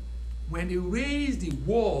time when they raise the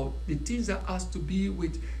word, the things that has to do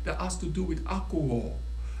with alcohol,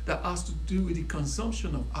 that has to do with the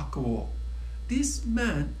consumption of alcohol, this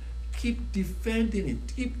man keep defending it,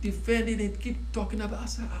 keep talking about. I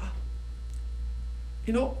said,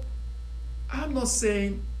 I'm not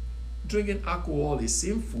saying drinking alcohol is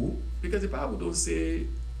sinful, because the Bible don't say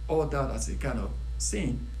all that as a kind of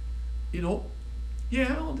sin. Yeah,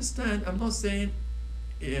 I understand. I'm not saying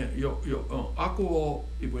your alcohol,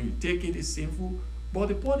 when you take it, is sinful. But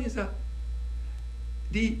the point is that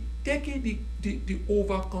the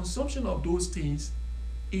overconsumption of those things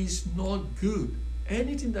is not good.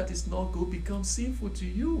 Anything that is not good becomes sinful to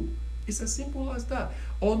you. It's as simple as that.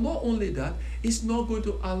 Or not only that, it's not going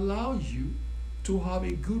to allow you to have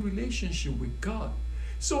a good relationship with God.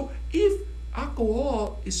 So if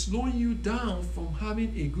alcohol is slowing you down from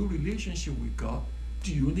having a good relationship with God,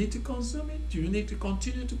 do you need to consume it? Do you need to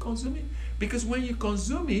continue to consume it? Because when you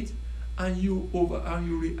consume it and you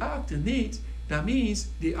react in it, that means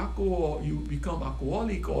the alcohol, you become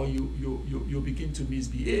alcoholic, or you begin to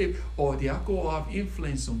misbehave, or the alcohol have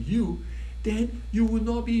influence on you, then you will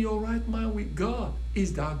not be in your right mind with God.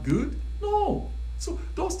 Is that good? No. So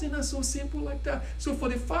those things are so simple like that. So for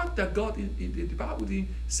the fact that God in the Bible didn't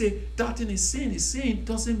say that thing is sin,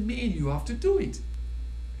 doesn't mean you have to do it.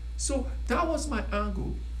 So that was my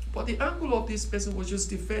angle. But the angle of this person was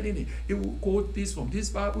just defending it. He will quote this from this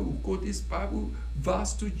Bible, he will quote this Bible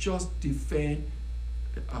verse to just defend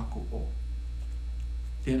the alcohol.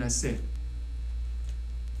 Then I said,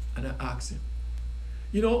 and I asked him,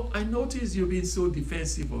 I noticed you've been so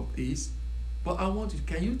defensive of this, but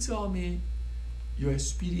can you tell me your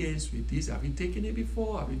experience with this? Have you taken it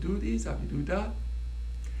before? Have you do this? Have you do that?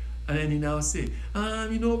 And then he now say,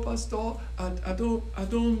 Pastor, I don't,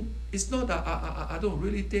 it's not that I don't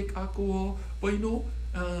really take alcohol, but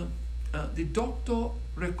the doctor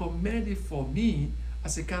recommended for me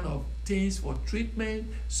as a kind of things for treatment,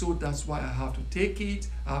 so that's why I have to take it.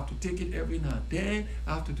 I have to take it every now and then.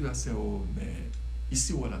 I have to do it. I say, oh man, you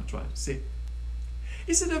see what I'm trying to say?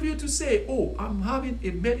 Instead of you to say, oh, I'm having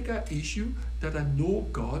a medical issue that I know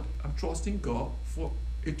God, I'm trusting God for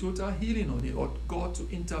a total healing on it, or God to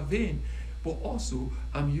intervene, but also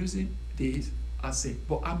I'm using this as a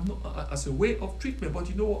way of treatment. But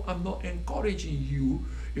I'm not encouraging you.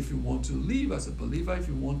 If you want to live as a believer, if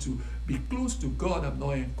you want to be close to God, I'm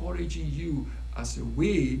not encouraging you as a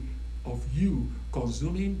way of you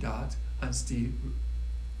consuming that and still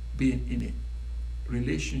being in a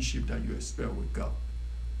relationship that you expect with God.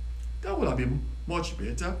 That would have been much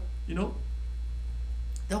better,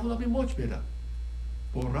 That would have been much better.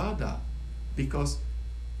 But rather, because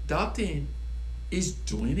that thing is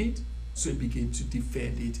doing it, so it begins to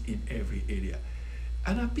defend it in every area.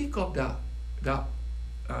 And I pick up that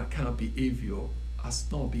kind of behavior has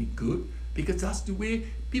not been good, because that's the way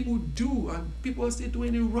people do, and people are still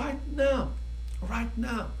doing it right now. Right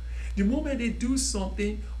now. The moment they do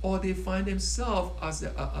something, or they find themselves as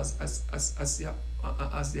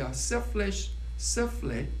their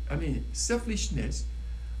selfishness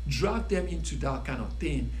drag them into that kind of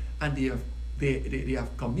thing, and they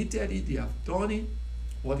have committed it, they have done it.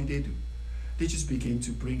 What do? They just begin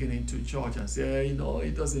to bring it into church and say,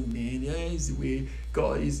 it doesn't mean, it's the way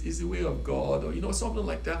God is the way of God, or something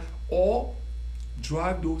like that, or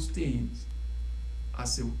drive those things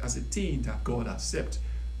as a thing that God accepts,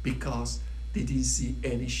 because they didn't see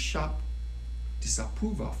any sharp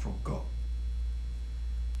disapproval from God.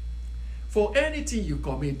 For anything you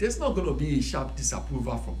commit, there's not going to be a sharp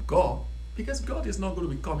disapproval from God, because God is not going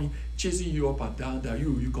to be coming chasing you up and down that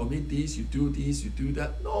you commit this, you do this, you do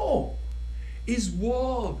that. No. His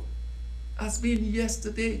word has been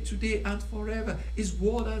yesterday, today, and forever. His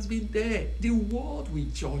word has been there. The word will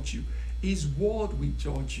judge you. His word will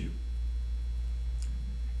judge you.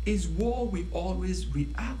 His word will always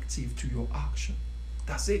reactive to your action.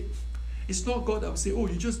 That's it. It's not God that will say,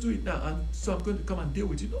 you just do it now, and so I'm going to come and deal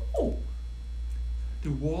with you. No. The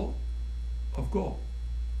word of God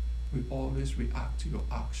will always react to your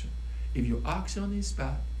action. If your action is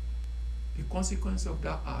bad, the consequence of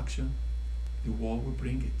that action, the world will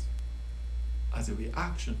bring it as a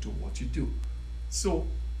reaction to what you do. So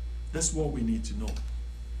that's what we need to know.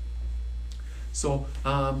 So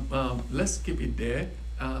let's keep it there.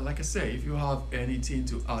 Like I said, if you have anything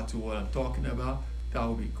to add to what I'm talking about, that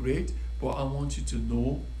would be great. But I want you to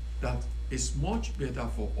know that it's much better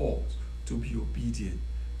for us to be obedient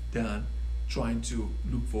than trying to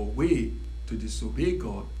look for a way to disobey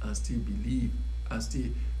God and still believe and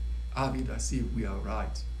still have it as if we are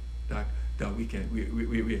right, that we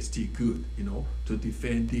are still good, to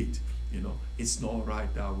defend it. It's not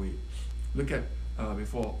right that way. Look at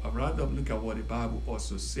before I round up, look at what the Bible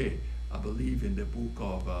also says. I believe in the book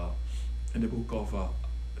of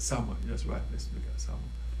Samuel. That's right. Let's look at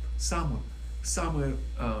Samuel.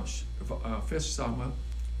 First Samuel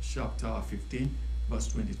chapter 15 verse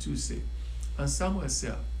 22 say, and Samuel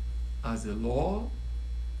said, as the Lord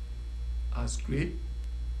has great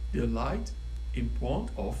delight in burnt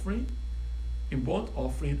offering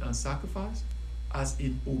and sacrifice, as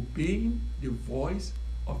in obeying the voice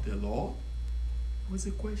of the Lord. What's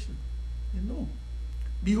the question? No.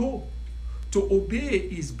 Behold, to obey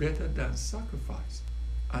is better than sacrifice,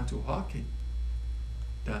 and to hearken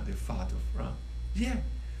than the fat of ram. Yeah,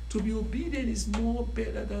 to be obedient is more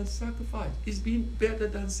better than sacrifice. It's been better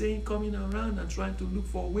than coming around and trying to look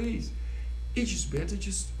for ways. It's just better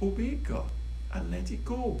just obey God and let it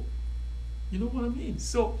go. You know what I mean?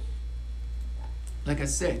 So, like I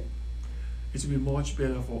said, it will be much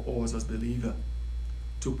better for us as believers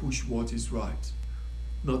to push what is right,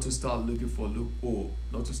 not to start looking for loophole,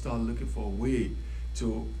 not to start looking for a way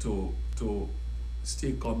to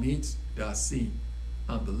still commit that sin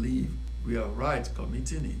and believe we are right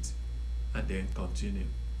committing it, and then continue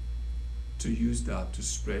to use that to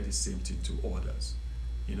spread the same thing to others.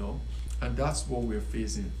 And that's what we're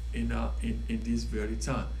facing in this very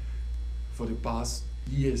time. For the past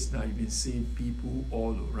years now, you've been seeing people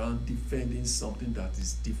all around defending something that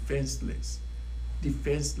is defenseless.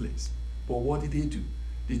 But what did they do?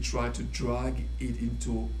 They try to drag it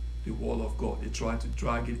into the wall of God. They try to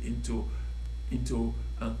drag it into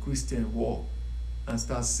a Christian wall and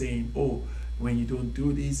start saying, when you don't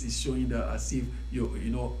do this, it's showing that as if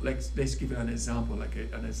let's give an example, like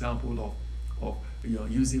an example of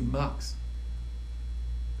using marks.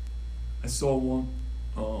 I saw one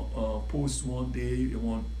post one day,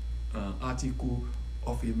 one article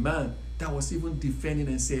of a man that was even defending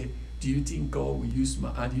and said, do you think God will use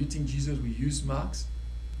marks? And do you think Jesus will use marks?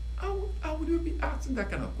 How would you be asking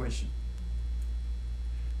that kind of question?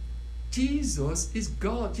 Jesus is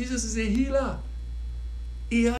God. Jesus is a healer. He has